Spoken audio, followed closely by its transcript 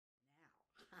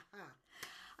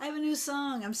I have a new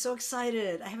song. I'm so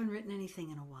excited. I haven't written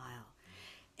anything in a while.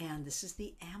 And this is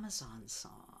the Amazon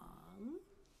song.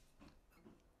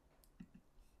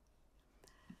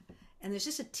 And there's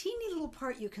just a teeny little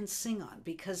part you can sing on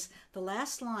because the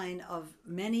last line of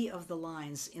many of the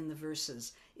lines in the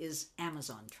verses is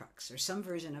Amazon trucks or some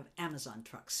version of Amazon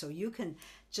trucks. So you can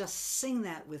just sing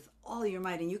that with all your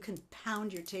might, and you can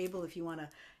pound your table if you want to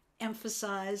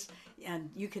emphasize,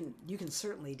 and you can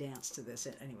certainly dance to this.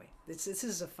 Anyway, this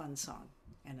is a fun song,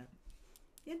 and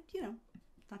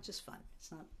not just fun.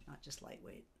 It's not just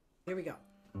lightweight. Here we go.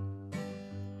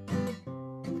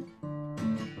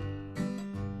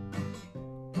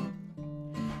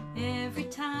 Every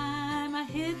time I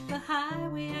hit the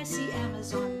highway, I see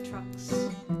Amazon trucks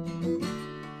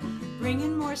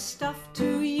bringing more stuff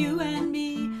to you and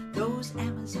me. Those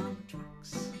Amazon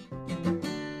trucks.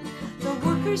 The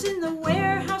workers in the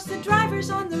warehouse, the drivers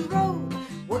on the road,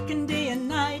 working day and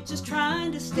night, just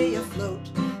trying to stay afloat.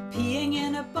 Peeing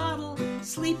in a bottle,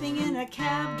 sleeping in a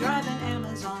cab, driving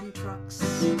Amazon trucks.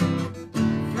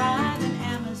 Driving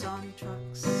Amazon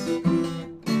trucks.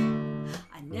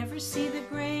 I never see the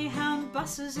Greyhound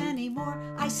buses anymore.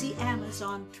 I see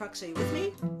Amazon trucks. Are you with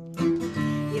me?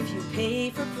 If you pay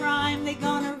for Prime, they're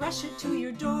gonna rush it to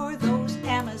your door. Those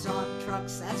Amazon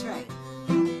trucks, that's right.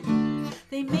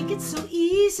 They make it so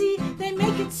easy, they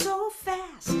make it so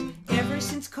fast. Ever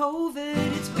since COVID,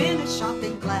 it's been a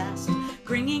shopping blast.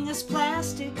 Bringing us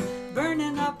plastic,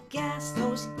 burning up gas.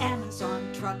 Those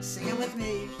Amazon trucks, sing it with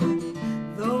me.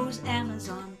 Those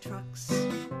Amazon trucks.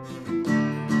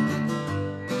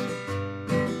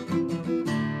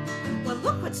 Well,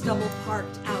 look what's double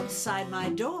parked outside my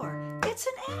door. It's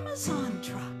an Amazon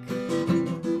truck.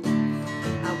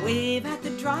 I wave at the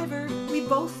driver, we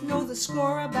both know the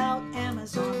score about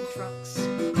Amazon trucks.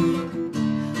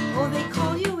 Oh, they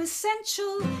call you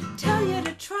essential, tell you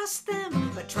to trust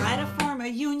them, but try to form a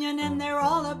union and they're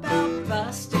all about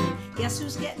busting. Guess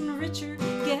who's getting richer?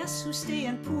 Guess who's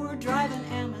staying poor? Driving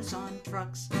Amazon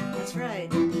trucks. That's right,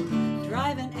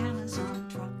 driving Amazon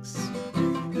trucks.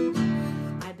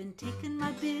 I've been taking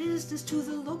my business to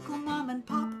the local mom and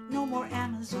pop. No more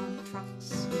Amazon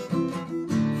trucks.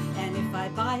 And if I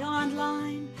buy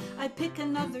online, I pick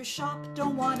another shop.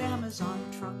 Don't want Amazon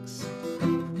trucks.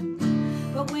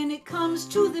 But when it comes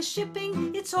to the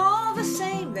shipping, it's all the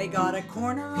same. They got a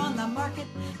corner on the market,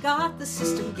 got the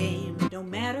system game. No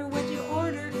matter what you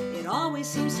order, it always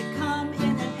seems to come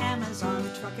in an Amazon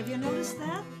truck. Have you noticed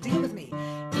that? Sing it with me.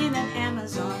 In an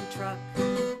Amazon truck.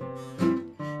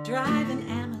 Driving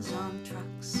Amazon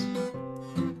trucks.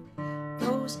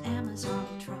 Those Amazon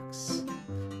trucks.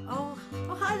 Oh,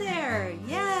 hi there.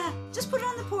 Yeah, just put it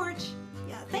on the porch.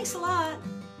 Yeah, thanks a lot.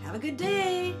 Have a good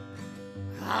day.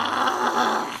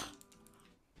 Ah!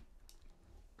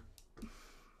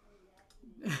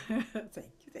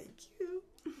 Thank you.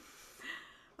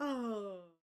 Oh.